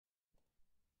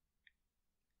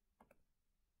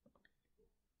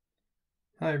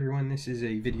Hi everyone, this is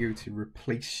a video to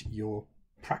replace your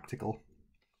practical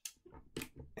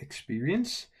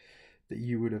experience that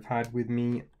you would have had with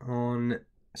me on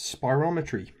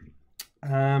spirometry.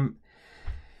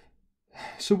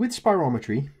 So with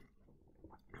spirometry,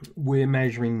 we're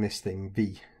measuring this thing,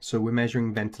 V. So we're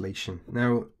measuring ventilation.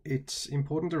 Now, it's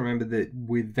important to remember that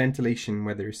with ventilation,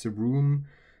 whether it's a room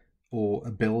or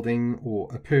a building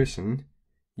or a person,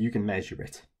 you can measure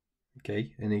it.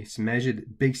 Okay, and it's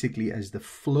measured basically as the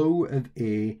flow of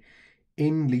air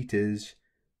in litres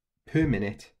per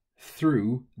minute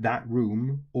through that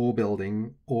room or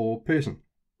building or person.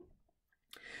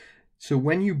 So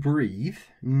when you breathe,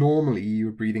 normally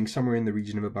you're breathing somewhere in the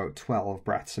region of about 12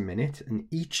 breaths a minute, and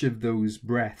each of those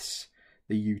breaths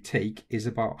that you take is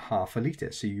about half a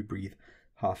litre. So you breathe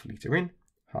half a litre in,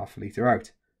 half a litre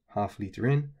out, half a litre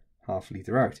in, half a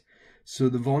litre out. So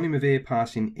the volume of air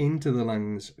passing into the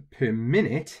lungs per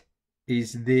minute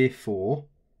is therefore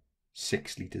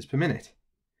 6 litres per minute.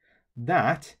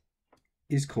 That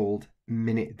is called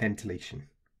minute ventilation.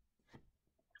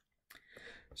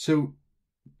 So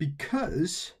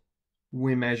because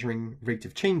we're measuring rate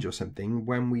of change or something,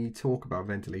 when we talk about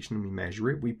ventilation and we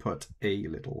measure it, we put a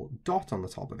little dot on the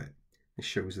top of it. It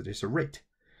shows that it's a rate.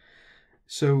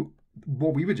 So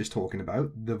what we were just talking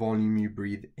about, the volume you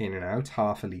breathe in and out,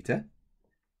 half a litre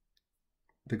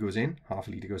that goes in, half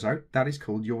a litre goes out, that is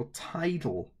called your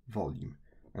tidal volume,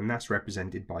 and that's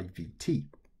represented by VT.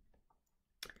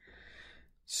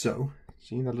 So,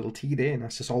 see that little T there, and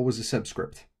that's just always a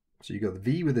subscript. So you got the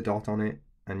V with a dot on it,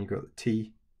 and you got the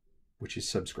T, which is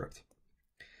subscript.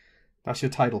 That's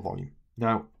your tidal volume.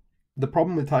 Now, the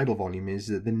problem with tidal volume is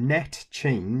that the net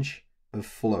change of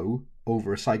flow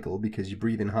over a cycle, because you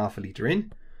breathe in half a litre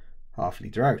in, half a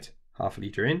litre out, half a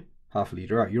litre in, half a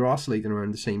litre out. You're oscillating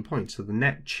around the same point. So the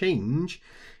net change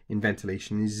in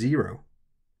ventilation is 0.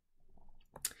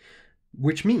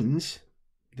 Which means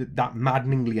that that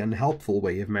maddeningly unhelpful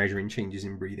way of measuring changes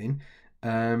in breathing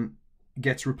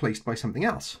gets replaced by something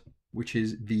else, which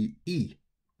is VE,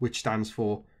 which stands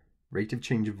for rate of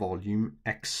change of volume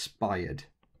expired.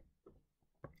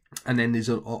 And then there's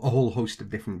a whole host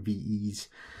of different VEs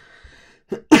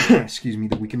excuse me,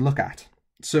 that we can look at.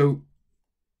 So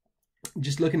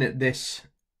just looking at this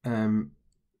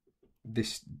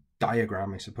this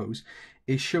diagram, I suppose,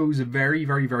 it shows a very,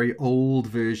 very, very old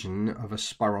version of a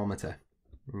spirometer,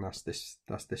 and that's this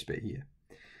bit here.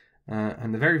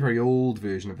 And the very, very old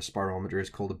version of a spirometer is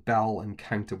called a bell and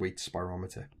counterweight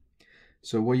spirometer.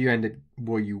 So what you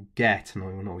get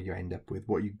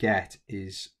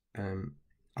is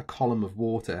a column of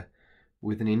water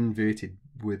with another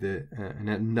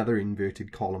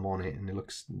inverted column on it, and it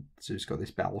looks, so it's got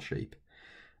this bell shape.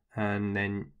 And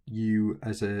then you,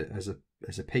 as a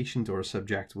patient or a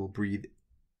subject, will breathe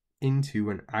into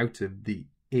and out of the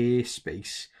air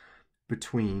space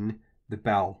between the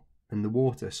bell and the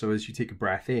water. So as you take a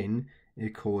breath in,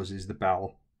 it causes the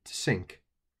bell to sink,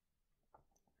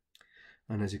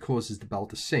 and as it causes the bell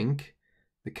to sink,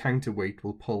 the counterweight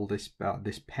will pull this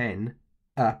pen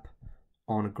up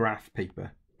on a graph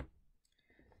paper.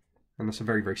 And that's a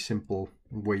very, very simple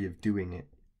way of doing it.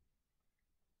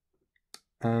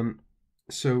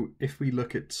 So if we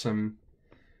look at some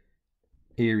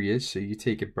areas, so you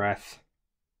take a breath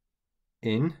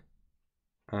in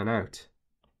and out,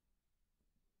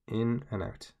 in and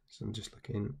out. So I'm just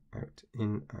looking out,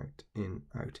 in, out, in,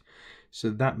 out. So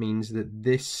that means that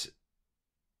this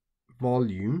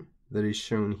volume that is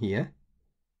shown here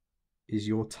is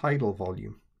your tidal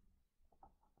volume,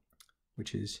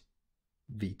 which is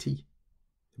VT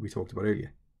that we talked about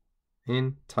earlier.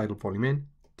 In, tidal volume in,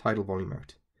 tidal volume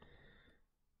out.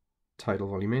 Tidal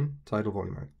volume in, tidal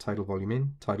volume out, tidal volume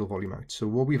in, tidal volume out. So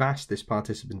what we've asked this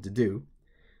participant to do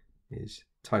is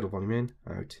tidal volume in,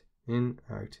 out,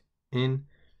 in,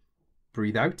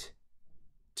 breathe out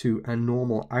to a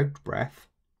normal out breath,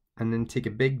 and then take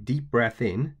a big deep breath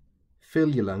in,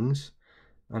 fill your lungs,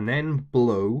 and then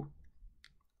blow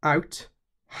out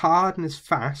hard and as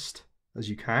fast as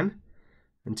you can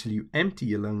until you empty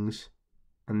your lungs,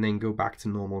 and then go back to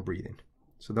normal breathing.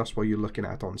 So that's what you're looking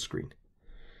at on screen.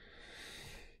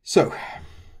 So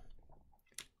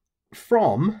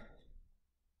from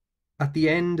at the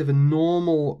end of a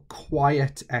normal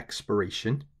quiet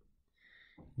expiration,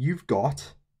 you've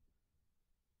got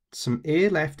some air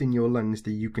left in your lungs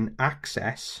that you can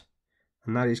access,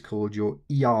 and that is called your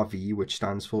ERV, which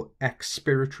stands for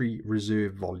expiratory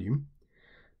reserve volume.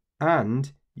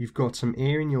 And you've got some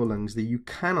air in your lungs that you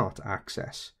cannot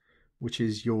access, which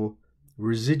is your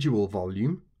residual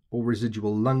volume or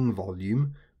residual lung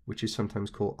volume, which is sometimes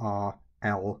called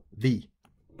RLV.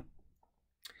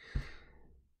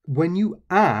 when you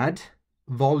add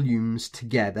volumes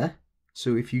together,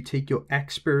 so if you take your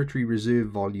expiratory reserve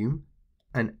volume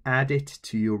and add it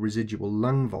to your residual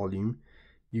lung volume,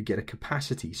 you get a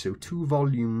capacity. So 2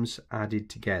 volumes added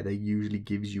together usually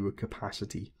gives you a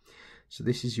capacity. So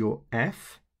this is your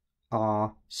FRC,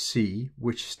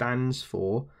 which stands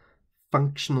for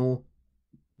functional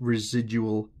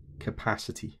residual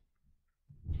capacity.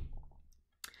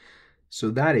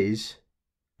 So that is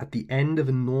at the end of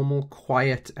a normal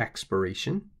quiet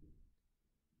expiration,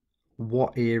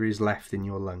 what air is left in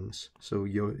your lungs. So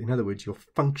in other words, your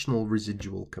functional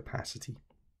residual capacity.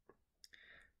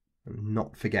 I'm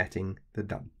not forgetting that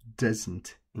that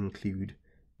doesn't include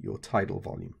your tidal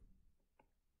volume.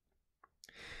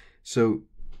 So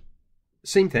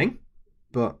same thing,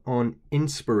 but on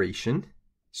inspiration.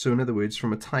 So in other words,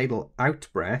 from a tidal out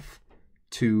breath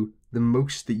to the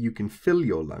most that you can fill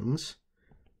your lungs,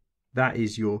 that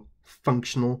is your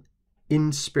functional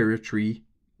inspiratory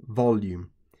volume.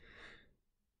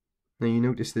 Now you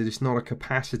notice that it's not a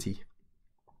capacity,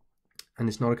 and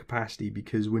it's not a capacity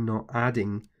because we're not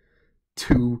adding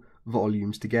 2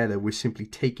 volumes together. We're simply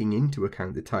taking into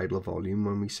account the tidal volume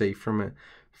when we say from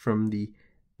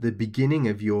the beginning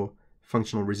of your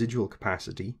functional residual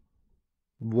capacity,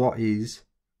 what is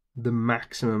the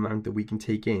maximum amount that we can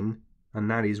take in, and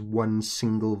that is 1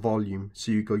 single volume.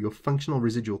 So you go your functional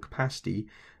residual capacity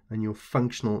and your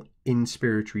functional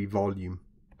inspiratory volume.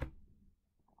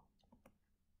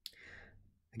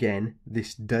 Again,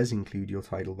 this does include your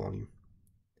tidal volume.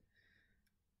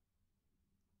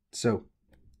 So,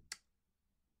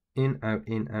 in, out,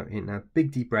 in, out, in, out.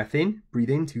 Big deep breath in, breathe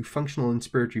into functional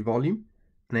inspiratory volume,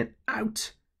 and then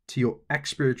out to your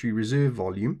expiratory reserve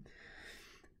volume.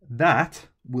 That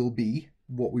will be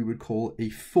what we would call a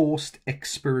forced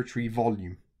expiratory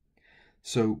volume.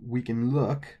 So we can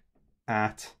look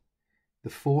at the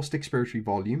forced expiratory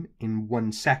volume in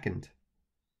 1 second.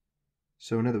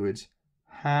 So in other words,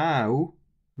 how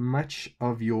much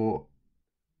of your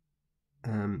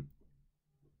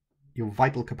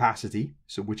vital capacity,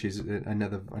 so which is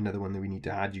another one that we need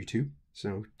to add you to.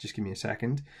 So just give me a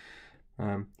second.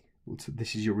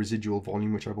 This is your residual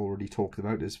volume, which I've already talked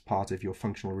about as part of your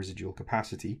functional residual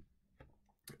capacity.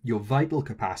 Your vital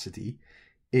capacity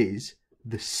is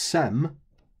the sum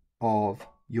of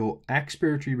your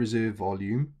expiratory reserve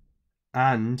volume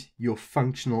and your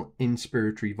functional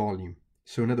inspiratory volume.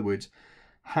 So in other words,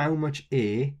 how much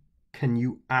air can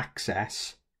you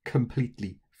access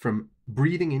completely from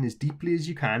breathing in as deeply as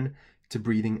you can to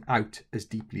breathing out as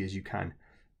deeply as you can.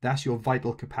 That's your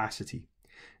vital capacity.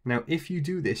 Now, if you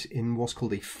do this in what's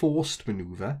called a forced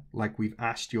maneuver, like we've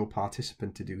asked your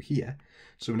participant to do here,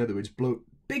 so in other words, blow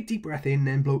big deep breath in,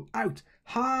 then blow out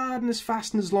hard and as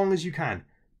fast and as long as you can,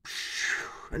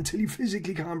 until you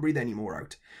physically can't breathe any more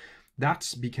out.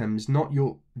 That becomes not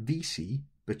your VC,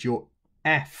 but your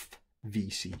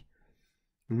FVC.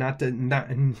 And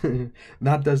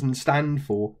that doesn't stand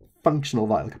for functional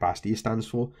vital capacity, it stands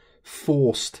for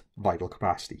forced vital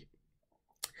capacity.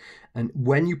 And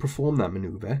when you perform that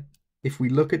maneuver, if we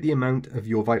look at the amount of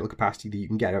your vital capacity that you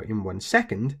can get out in 1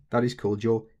 second, that is called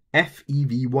your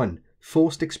FEV1,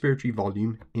 forced expiratory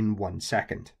volume in 1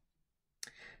 second.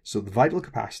 So the vital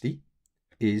capacity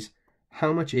is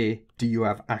how much air do you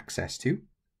have access to,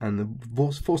 and the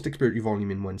forced expiratory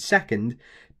volume in 1 second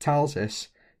tells us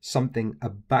something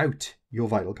about your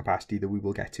vital capacity that we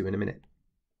will get to in a minute.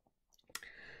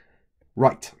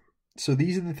 Right, so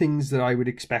these are the things that I would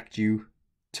expect you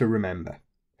to remember.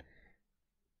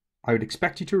 I would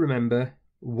expect you to remember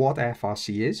what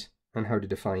FRC is and how to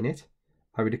define it.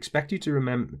 I would expect you to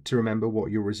remember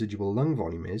what your residual lung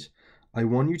volume is. I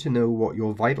want you to know what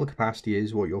your vital capacity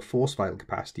is, what your forced vital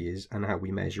capacity is, and how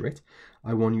we measure it.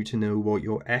 I want you to know what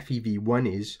your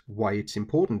FEV1 is, why it's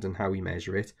important and how we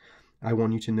measure it. I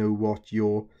want you to know what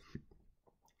your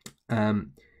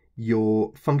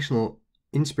functional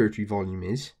inspiratory volume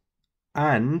is,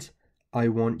 and I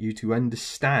want you to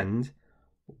understand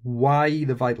why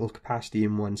the vital capacity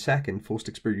in 1 second,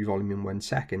 forced expiratory volume in 1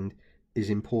 second, is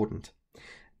important.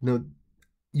 Now,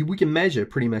 we can measure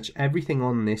pretty much everything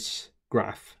on this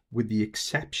graph with the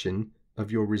exception of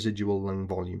your residual lung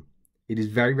volume. It is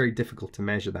very, very difficult to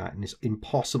measure that, and it's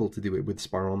impossible to do it with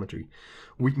spirometry.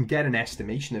 We can get an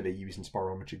estimation of it using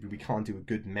spirometry, but we can't do a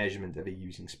good measurement of it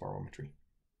using spirometry.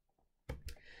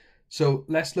 So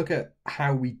let's look at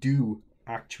how we do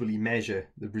actually measure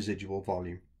the residual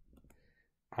volume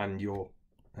and your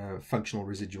functional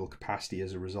residual capacity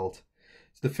as a result.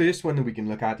 So the first one that we can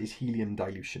look at is helium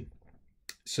dilution.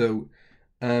 So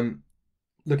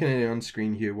looking at it on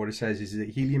screen here, what it says is that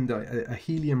a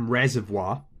helium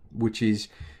reservoir, which is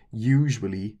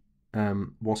usually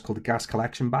what's called a gas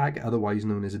collection bag, otherwise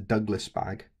known as a Douglas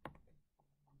bag.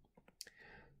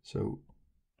 So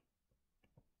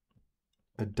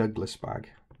a Douglas bag,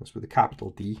 that's with a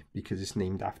capital D because it's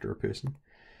named after a person.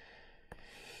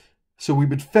 So we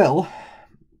would fill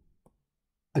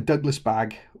a Douglas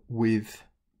bag with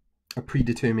a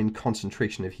predetermined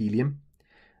concentration of helium,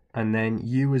 and then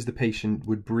you as the patient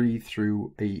would breathe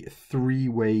through a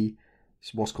three-way,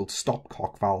 what's called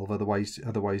stopcock valve,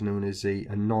 otherwise known as a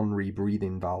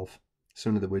non-rebreathing valve. So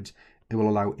in other words, it will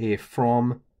allow air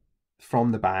from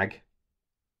the bag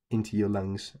into your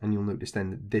lungs, and you'll notice then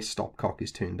that this stopcock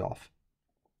is turned off.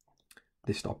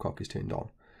 This stopcock is turned on.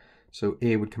 So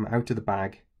air would come out of the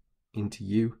bag into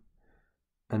you,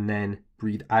 and then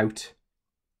breathe out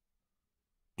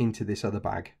into this other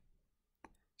bag.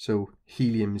 So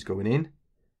helium is going in,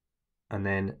 and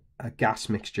then a gas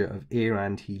mixture of air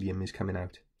and helium is coming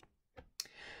out.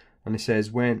 And it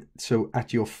says so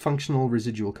at your functional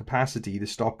residual capacity, the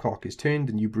stopcock is turned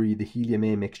and you breathe the helium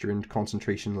air mixture and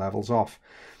concentration levels off.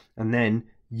 And then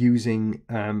using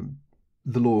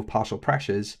the law of partial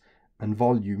pressures and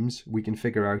volumes, we can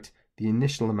figure out the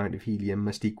initial amount of helium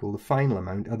must equal the final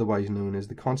amount, otherwise known as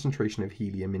the concentration of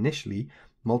helium initially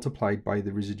multiplied by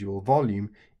the residual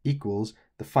volume equals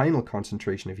the final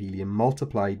concentration of helium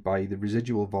multiplied by the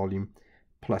residual volume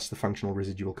plus the functional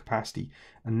residual capacity.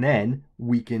 And then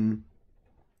we can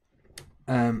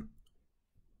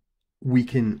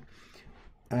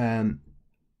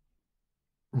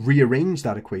rearrange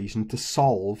that equation to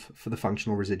solve for the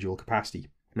functional residual capacity.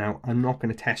 Now, I'm not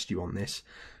going to test you on this,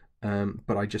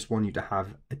 but I just want you to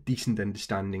have a decent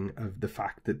understanding of the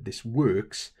fact that this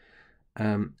works,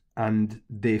 and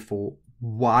therefore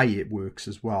why it works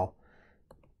as well.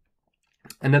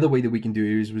 Another way that we can do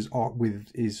it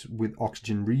is with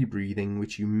oxygen rebreathing,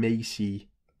 which you may see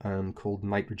called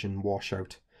nitrogen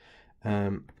washout.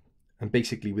 And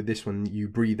basically with this one, you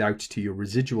breathe out to your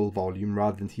residual volume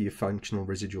rather than to your functional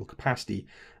residual capacity,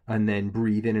 and then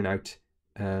breathe in and out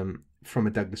from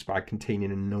a Douglas bag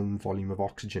containing a known volume of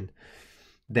oxygen.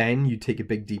 Then you take a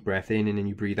big deep breath in, and then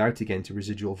you breathe out again to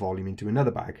residual volume into another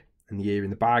bag. And the air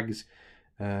in the bags,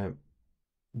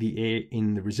 the air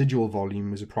in the residual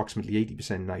volume was approximately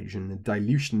 80% nitrogen. The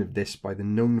dilution of this by the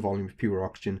known volume of pure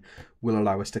oxygen will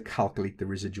allow us to calculate the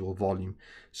residual volume.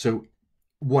 So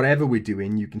whatever we're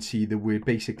doing, you can see that we're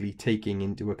basically taking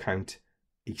into account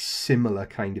a similar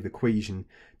kind of equation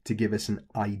to give us an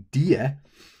idea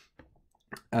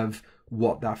of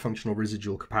what that functional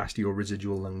residual capacity or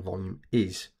residual lung volume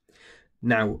is.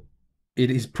 Now,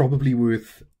 it is probably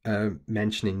worth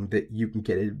mentioning that you can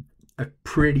get a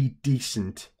pretty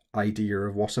decent idea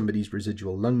of what somebody's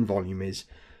residual lung volume is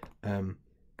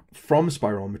from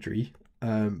spirometry,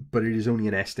 but it is only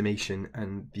an estimation,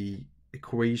 and the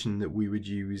equation that we would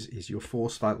use is your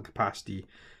forced vital capacity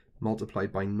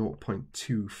multiplied by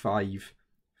 0.25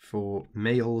 for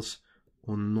males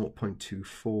or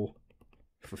 0.24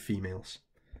 for females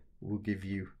will give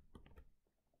you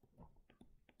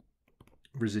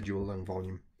residual lung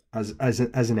volume as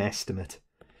an estimate.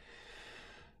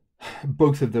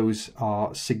 Both of those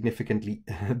are significantly,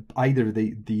 either of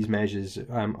these measures,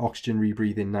 oxygen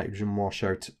rebreathing, nitrogen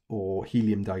washout, or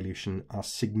helium dilution, are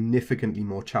significantly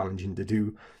more challenging to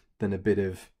do than a bit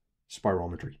of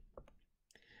spirometry.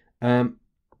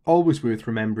 Always worth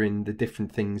remembering the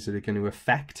different things that are going to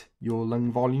affect your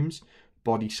lung volumes.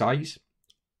 Body size.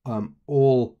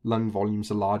 All lung volumes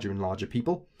are larger in larger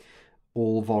people.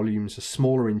 All volumes are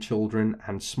smaller in children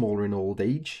and smaller in old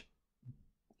age.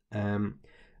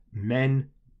 Men,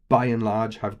 by and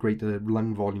large, have greater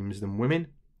lung volumes than women.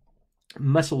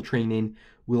 Muscle training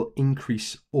will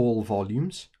increase all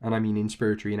volumes, and I mean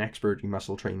inspiratory and expiratory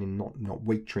muscle training, not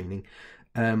weight training.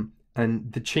 And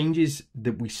the changes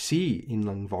that we see in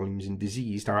lung volumes in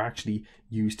diseased are actually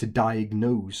used to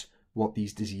diagnose what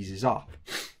these diseases are.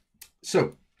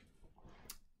 So,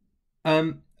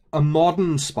 a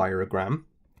modern spirogram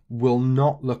will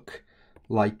not look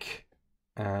like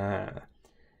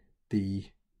the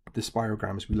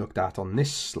spirograms we looked at on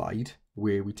this slide,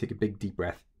 where we take a big deep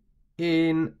breath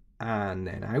in and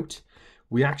then out.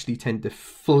 We actually tend to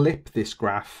flip this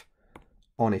graph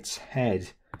on its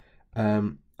head,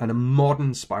 and a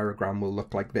modern spirogram will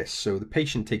look like this. So the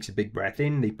patient takes a big breath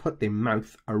in, they put their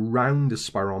mouth around the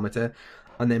spirometer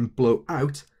and then blow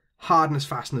out hard and as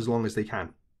fast and as long as they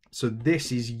can. So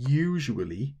this is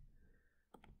usually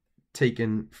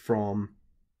taken from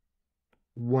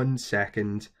 1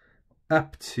 second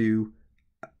up to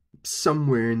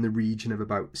somewhere in the region of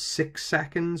about 6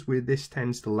 seconds, where this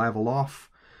tends to level off,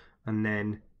 and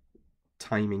then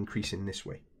time increasing this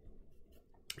way.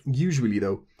 Usually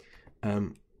though,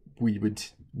 we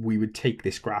would take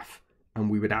this graph and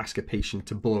we would ask a patient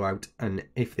to blow out, and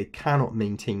if they cannot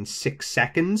maintain 6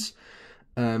 seconds,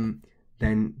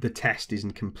 then the test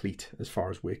isn't complete as far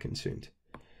as we're concerned.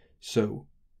 So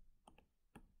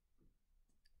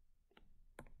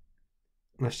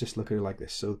let's just look at it like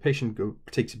this. So the patient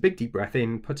takes a big deep breath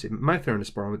in, puts it mouth around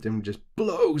the spirometer, and just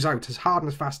blows out as hard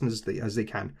and as fast as they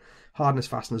can, hard and as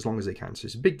fast and as long as they can. So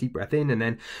it's a big deep breath in, and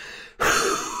then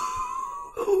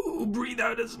breathe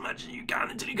out as much as you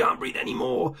can until you can't breathe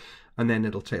anymore, and then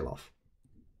it'll tail off.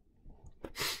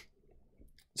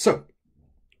 So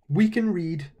we can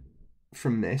read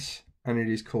from this, and it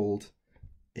is called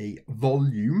a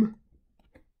volume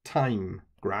time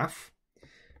graph,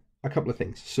 a couple of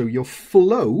things. So your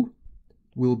flow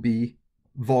will be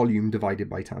volume divided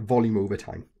by time, volume over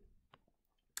time.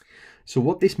 So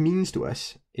what this means to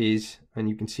us is, and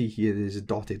you can see here there's a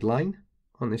dotted line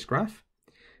on this graph,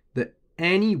 that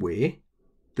anywhere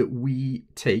that we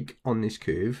take on this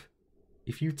curve,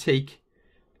 if you take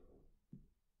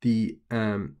the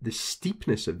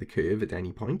steepness of the curve at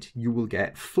any point, you will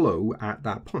get flow at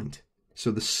that point. So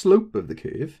the slope of the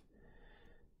curve,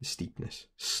 the steepness,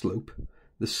 slope,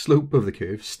 the slope of the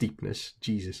curve, steepness,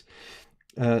 Jesus.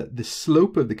 The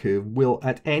slope of the curve will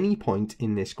at any point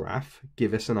in this graph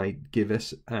give us not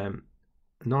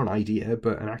an idea,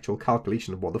 but an actual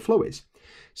calculation of what the flow is.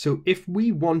 So if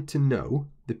we want to know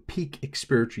the peak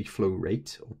expiratory flow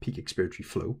rate, or peak expiratory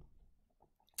flow,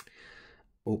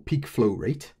 or peak flow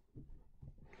rate,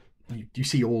 you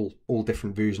see all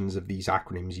different versions of these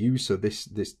acronyms used. So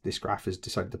this graph has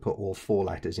decided to put all 4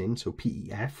 letters in. So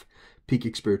PEF, peak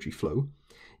expiratory flow.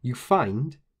 You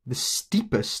find the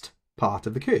steepest part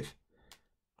of the curve,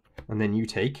 and then you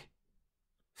take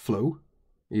flow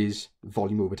is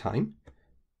volume over time.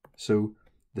 So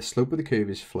the slope of the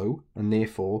curve is flow, and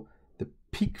therefore the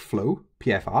peak flow,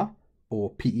 PFR,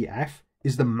 or PEF,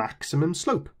 is the maximum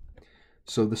slope.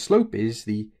 So the slope is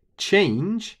the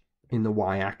change in the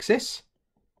y-axis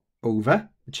over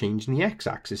the change in the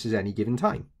x-axis at any given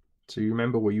time. So you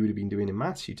remember what you would have been doing in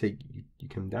maths. You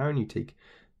come down, you take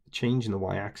the change in the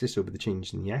y-axis over the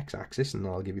change in the x-axis, and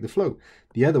that'll give you the flow.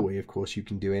 The other way, of course, you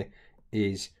can do it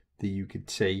is that you could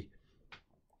say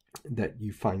that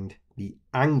you find the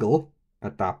angle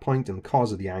at that point, and the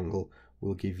cos of the angle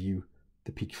will give you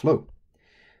the peak flow.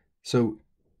 So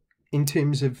in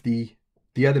terms of the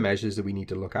other measures that we need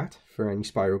to look at for any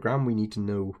spirogram, we need to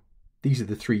know, these are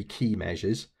the 3 key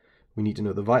measures. We need to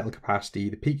know the vital capacity,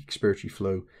 the peak expiratory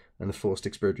flow, and the forced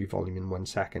expiratory volume in 1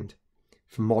 second.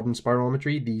 For modern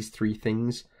spirometry, these 3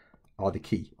 things are the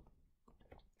key.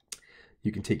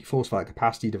 You can take your forced vital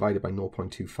capacity divided by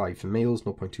 0.25 for males,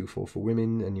 0.24 for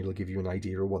women, and it'll give you an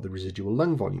idea of what the residual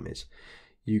lung volume is.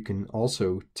 You can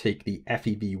also take the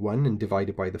FEV1 and divide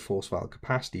it by the forced vital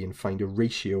capacity and find a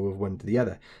ratio of one to the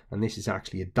other. And this is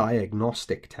actually a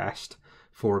diagnostic test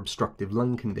for obstructive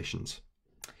lung conditions.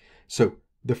 So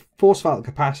the forced vital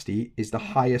capacity is the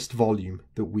highest volume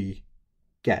that we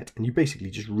get, and you basically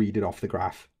just read it off the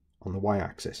graph on the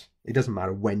y-axis. It doesn't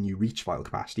matter when you reach vital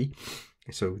capacity.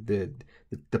 So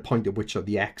the point at which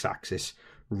the x-axis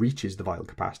reaches the vital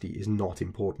capacity is not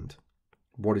important.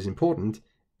 What is important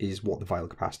is what the vital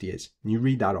capacity is. And you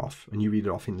read that off, and you read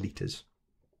it off in litres.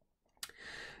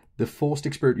 The forced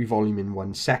expiratory volume in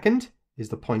 1 second is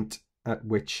the point at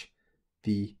which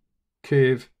the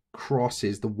curve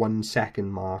crosses the 1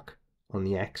 second mark on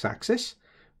the x-axis,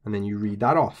 and then you read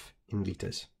that off in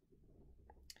litres.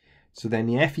 So then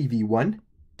the FEV1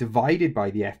 divided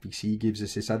by the FVC gives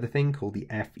us this other thing called the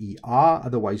FER,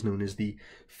 otherwise known as the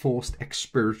forced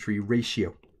expiratory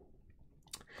ratio.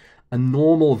 A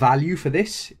normal value for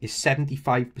this is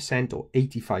 75% or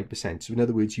 85%. So in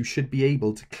other words, you should be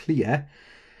able to clear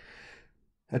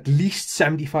at least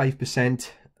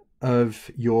 75%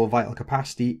 of your vital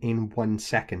capacity in 1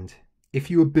 second. If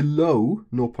you are below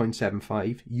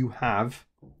 0.75, you have,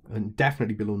 and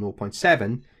definitely below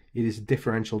 0.7, it is a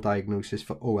differential diagnosis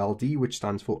for OLD, which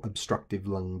stands for obstructive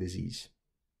lung disease.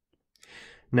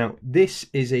 Now, this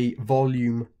is a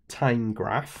volume time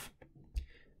graph.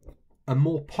 A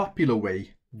more popular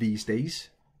way these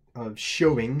days of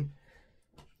showing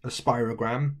a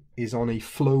spirogram is on a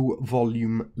flow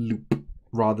volume loop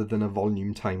rather than a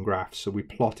volume time graph. So we're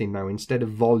plotting now, instead of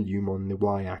volume on the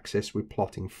y-axis, we're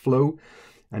plotting flow,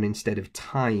 and instead of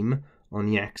time on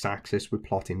the x-axis, we're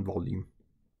plotting volume.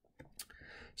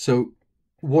 So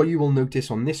what you will notice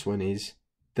on this one is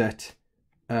that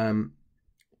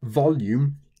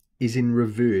volume is in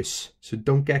reverse. So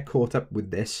don't get caught up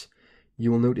with this.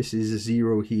 You will notice there's a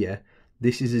 0 here.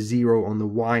 This is a 0 on the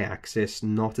y-axis,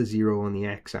 not a 0 on the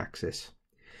x-axis.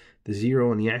 The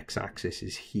 0 on the x-axis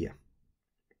is here.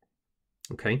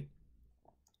 Okay.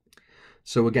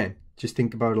 So again, just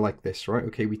think about it like this, right?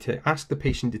 Okay, we ask the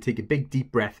patient to take a big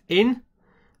deep breath in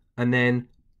and then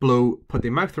blow, put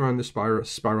their mouth around the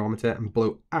spirometer and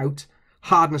blow out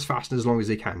hard and as fast and as long as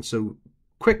they can. So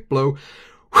quick blow.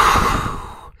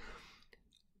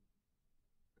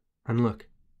 And look,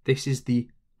 this is the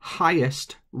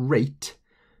highest rate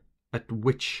at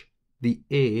which the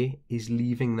air is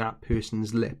leaving that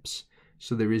person's lips.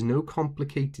 So there is no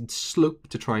complicated slope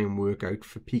to try and work out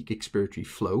for peak expiratory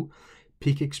flow.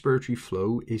 Peak expiratory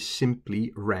flow is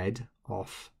simply read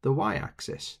off the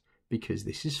y-axis because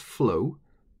this is flow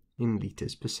in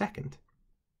litres per second.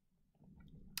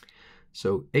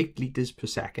 So 8 litres per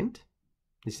second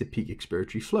is the peak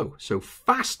expiratory flow. So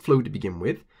fast flow to begin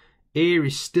with. Air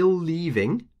is still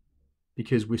leaving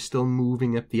because we're still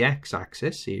moving up the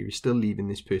x-axis. Air is still leaving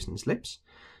this person's lips,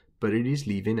 but it is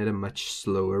leaving at a much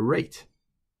slower rate.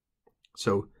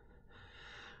 So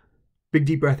big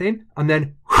deep breath in and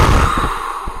then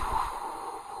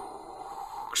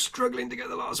struggling to get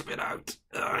the last bit out.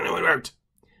 Out.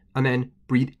 And then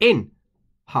breathe in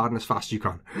hard and as fast as you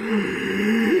can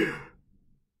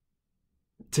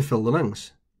to fill the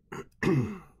lungs.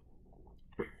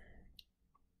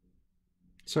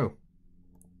 So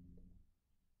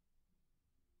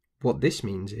what this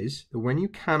means is that when you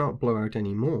cannot blow out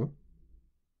any more,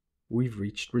 we've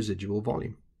reached residual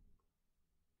volume.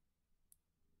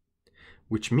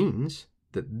 Which means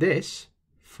that this,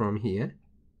 from here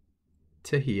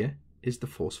to here, is the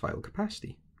force vital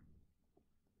capacity.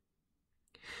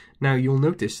 Now you'll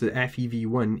notice that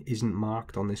FEV1 isn't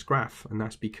marked on this graph, and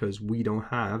that's because we don't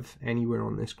have anywhere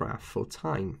on this graph for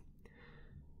time.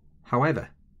 However,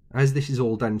 as this is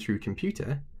all done through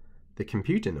computer, the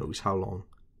computer knows how long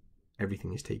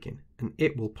everything is taking, and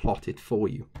it will plot it for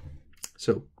you.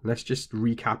 So let's just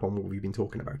recap on what we've been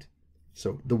talking about.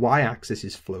 So the y-axis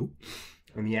is flow,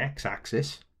 and the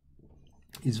x-axis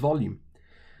is volume.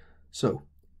 So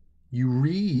you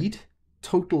read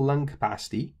total lung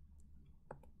capacity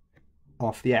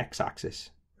off the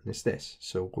x-axis, and it's this.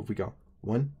 So what have we got?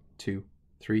 1, 2,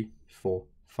 3, 4,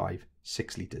 5,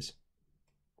 6 litres.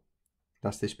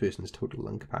 That's this person's total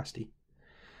lung capacity.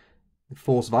 The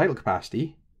force vital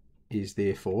capacity is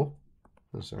therefore,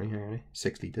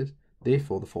 6 litres.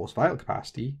 Therefore, the force vital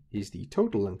capacity is the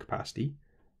total lung capacity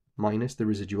minus the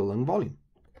residual lung volume.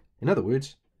 In other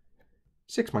words,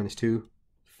 6 minus 2,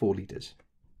 4 litres.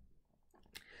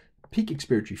 Peak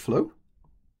expiratory flow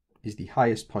is the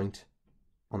highest point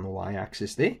on the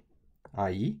y-axis there,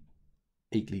 i.e.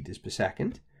 8 litres per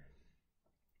second.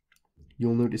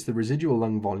 You'll notice the residual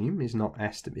lung volume is not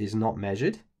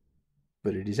measured,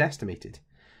 but it is estimated.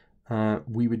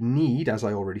 We would need, as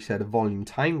I already said, a volume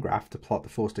time graph to plot the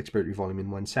forced expiratory volume in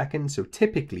 1 second. So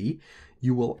typically,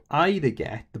 you will either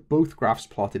get the both graphs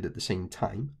plotted at the same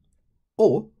time,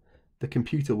 or the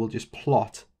computer will just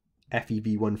plot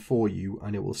FEV1 for you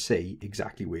and it will say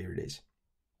exactly where it is.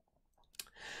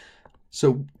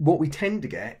 So what we tend to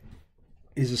get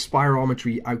is a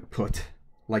spirometry output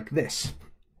like this.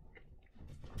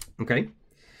 Okay,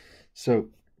 so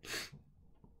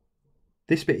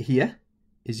this bit here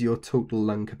is your total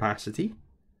lung capacity.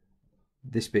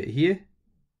 This bit here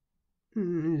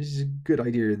is a good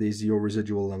idea. There's your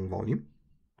residual lung volume.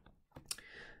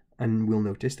 And we'll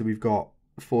notice that we've got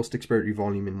forced expiratory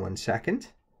volume in 1 second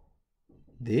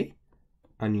there.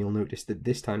 And you'll notice that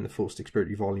this time the forced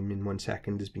expiratory volume in 1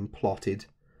 second has been plotted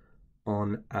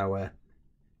on our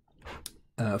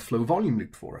flow volume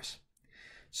loop for us.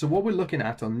 So what we're looking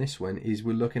at on this one is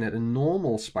we're looking at a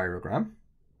normal spirogram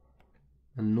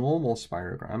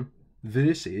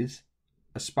versus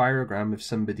a spirogram of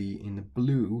somebody in the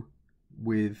blue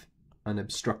with an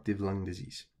obstructive lung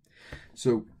disease.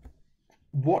 So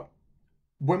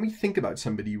when we think about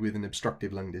somebody with an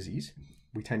obstructive lung disease,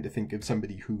 we tend to think of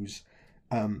somebody who's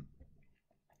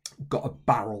got a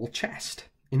barrel chest.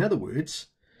 In other words,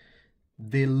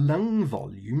 their lung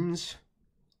volumes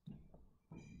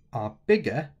are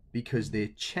bigger because their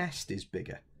chest is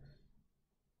bigger.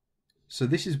 So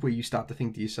this is where you start to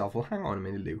think to yourself, well, hang on a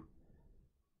minute, Lou.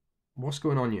 What's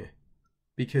going on here?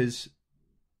 Because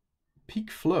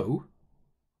peak flow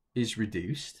is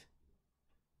reduced,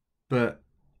 but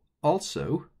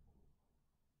also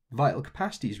vital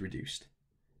capacity is reduced.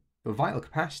 But vital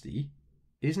capacity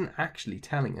isn't actually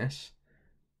telling us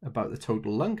about the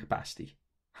total lung capacity.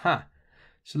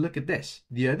 So look at this.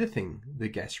 The other thing that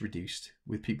gets reduced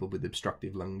with people with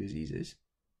obstructive lung diseases,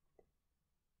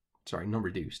 sorry, not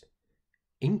reduced,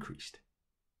 increased,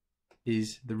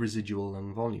 is the residual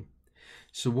lung volume.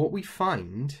 So what we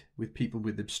find with people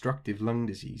with obstructive lung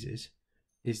diseases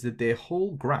is that their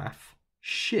whole graph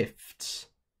shifts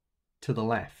to the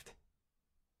left.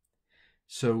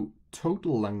 So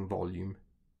total lung volume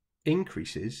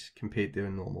increases compared to a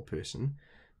normal person,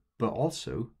 but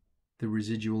also the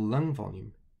residual lung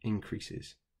volume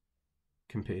increases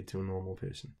compared to a normal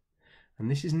person. And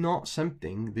this is not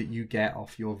something that you get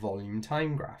off your volume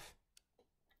time graph.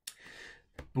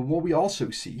 But what we also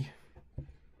see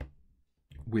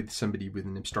with somebody with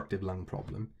an obstructive lung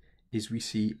problem is we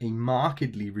see a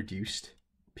markedly reduced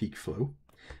peak flow.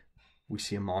 We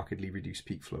see a markedly reduced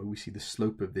peak flow. We see the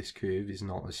slope of this curve is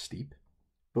not as steep,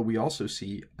 but we also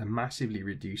see a massively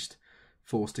reduced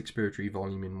forced expiratory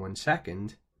volume in 1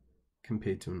 second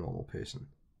compared to a normal person.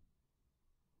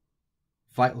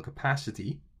 Vital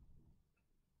capacity,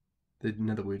 in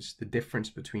other words, the difference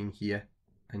between here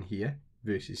and here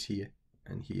versus here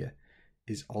and here,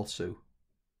 is also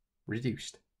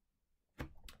reduced.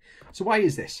 So why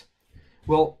is this?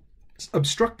 Well,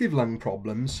 obstructive lung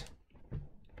problems,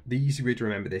 the easy way to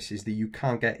remember this is that you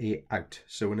can't get air out.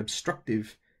 So an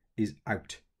obstructive is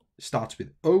out. Starts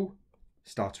with O,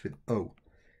 starts with O.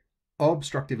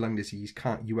 Obstructive lung disease,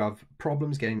 you have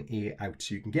problems getting air out.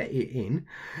 So you can get air in,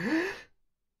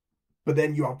 but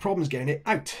then you have problems getting it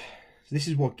out. So this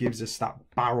is what gives us that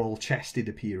barrel-chested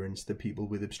appearance that people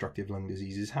with obstructive lung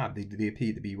diseases have. They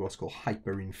appear to be what's called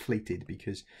hyperinflated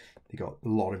because they got a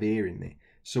lot of air in there.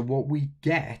 So what we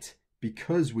get,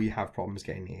 because we have problems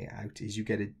getting air out, is you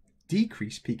get a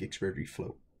decreased peak expiratory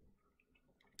flow.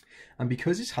 And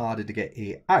because it's harder to get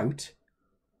air out,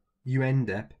 you end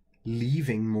up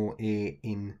leaving more air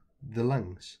in the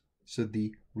lungs. So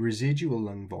the residual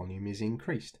lung volume is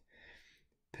increased.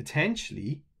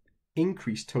 Potentially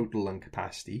increased total lung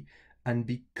capacity, and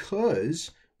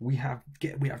because we have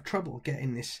trouble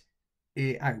getting this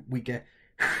air out, we get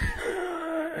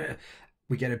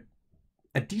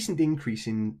a decent increase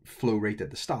in flow rate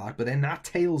at the start, but then that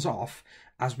tails off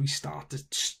as we start to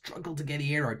struggle to get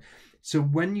air out. So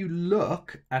when you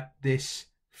look at this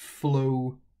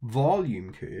flow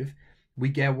volume curve, we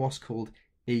get what's called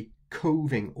a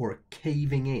coving or a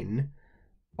caving in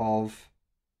of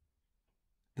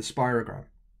the spirogram.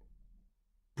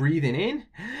 Breathing in,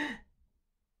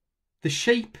 the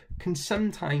shape can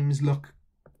sometimes look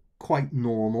quite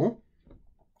normal,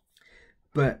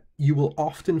 but you will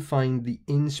often find the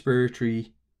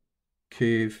inspiratory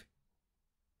curve,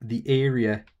 the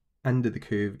area under the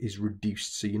curve is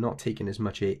reduced. So you're not taking as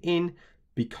much air in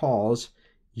because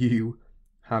you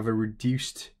have a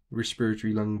reduced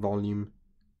respiratory lung volume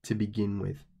to begin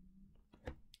with.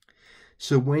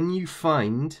 So when you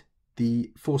find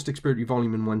the forced expiratory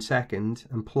volume in 1 second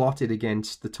and plot it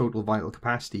against the total vital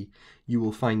capacity, you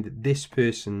will find that this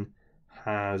person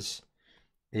has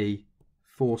a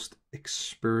forced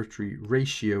expiratory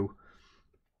ratio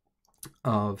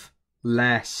of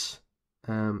less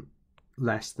than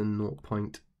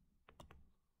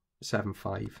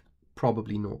 0.75,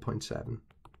 probably 0.7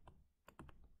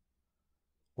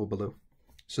 or below.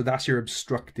 So that's your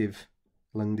obstructive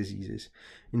lung diseases.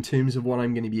 In terms of what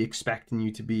I'm going to be expecting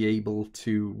you to be able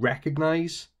to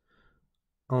recognize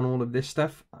on all of this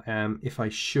stuff, if I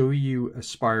show you a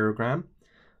spirogram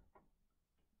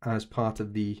as part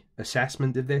of the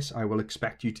assessment of this, I will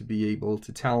expect you to be able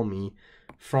to tell me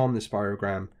from the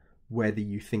spirogram whether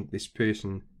you think this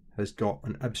person has got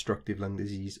an obstructive lung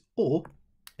disease or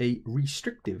a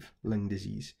restrictive lung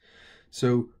disease.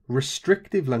 So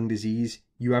restrictive lung disease,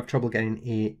 you have trouble getting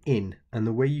air in, and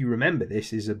the way you remember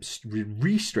this is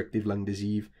restrictive lung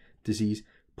disease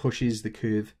pushes the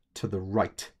curve to the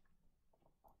right.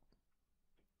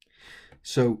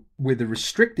 So with a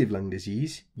restrictive lung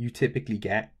disease, you typically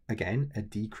get, again, a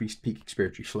decreased peak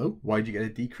expiratory flow. Why do you get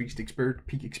a decreased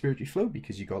peak expiratory flow?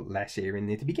 Because you got less air in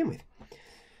there to begin with.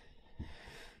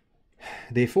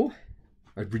 Therefore,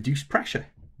 a reduced pressure.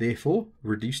 Therefore,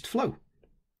 reduced flow.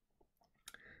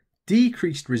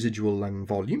 Decreased residual lung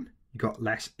volume. You got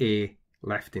less air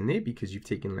left in there because you've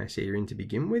taken less air in to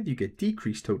begin with. You get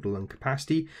decreased total lung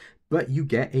capacity, but you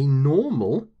get a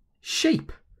normal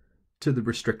shape to the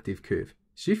restrictive curve.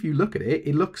 So if you look at it,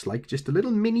 it looks like just a little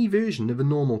mini version of a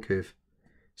normal curve.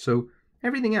 So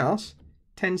everything else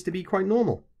tends to be quite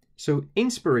normal. So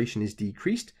inspiration is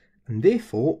decreased, and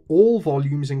therefore all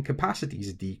volumes and capacities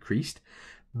are decreased,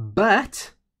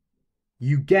 but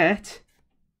you get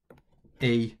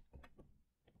a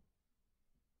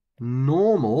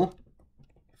normal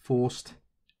forced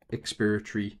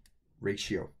expiratory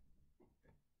ratio.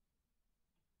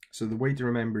 So the way to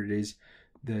remember it is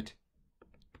that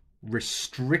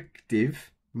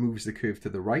restrictive moves the curve to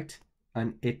the right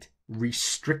and it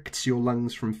restricts your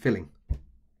lungs from filling.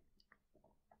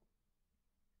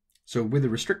 So with a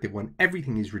restrictive one,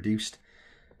 everything is reduced,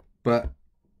 but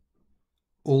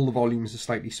all the volumes are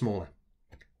slightly smaller.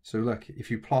 So look, if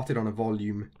you plot it on a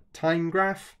volume time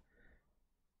graph,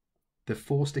 the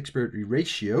forced expiratory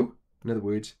ratio, in other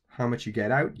words, how much you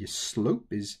get out, your slope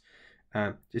is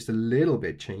just a little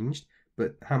bit changed,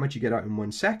 but how much you get out in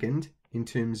 1 second in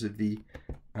terms of the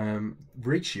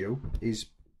ratio is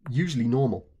usually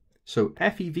normal. So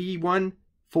FEV1,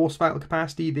 forced vital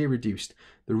capacity, they're reduced.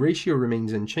 The ratio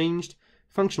remains unchanged.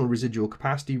 Functional residual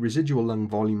capacity, residual lung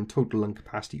volume, and total lung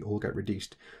capacity all get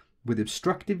reduced. With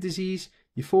obstructive disease,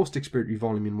 your forced expiratory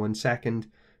volume in 1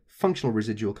 second, functional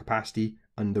residual capacity,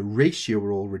 and the ratio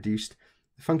are all reduced.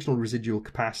 The functional residual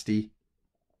capacity,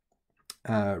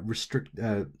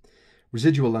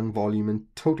 residual lung volume, and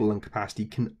total lung capacity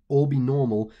can all be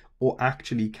normal or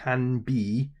actually can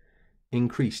be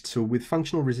increased. So with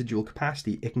functional residual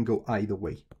capacity, it can go either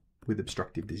way with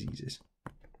obstructive diseases.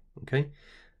 Okay,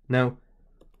 now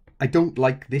I don't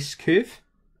like this curve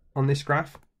on this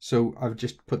graph, so I've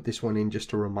just put this one in just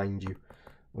to remind you,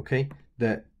 okay,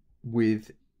 that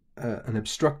with an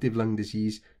obstructive lung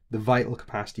disease, the vital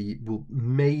capacity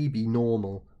may be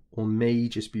normal or may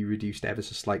just be reduced ever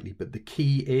so slightly, but the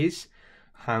key is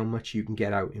how much you can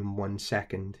get out in 1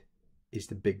 second is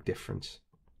the big difference.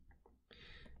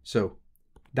 So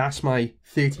that's my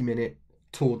 30-minute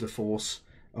tour de force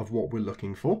of what we're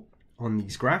looking for on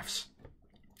these graphs.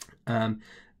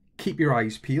 Keep your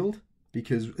eyes peeled,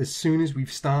 because as soon as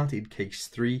we've started case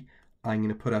 3, I'm going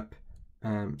to put up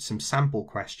some sample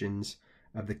questions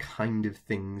of the kind of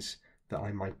things that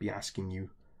I might be asking you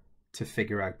to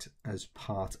figure out as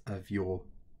part of your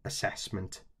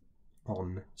assessment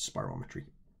on spirometry.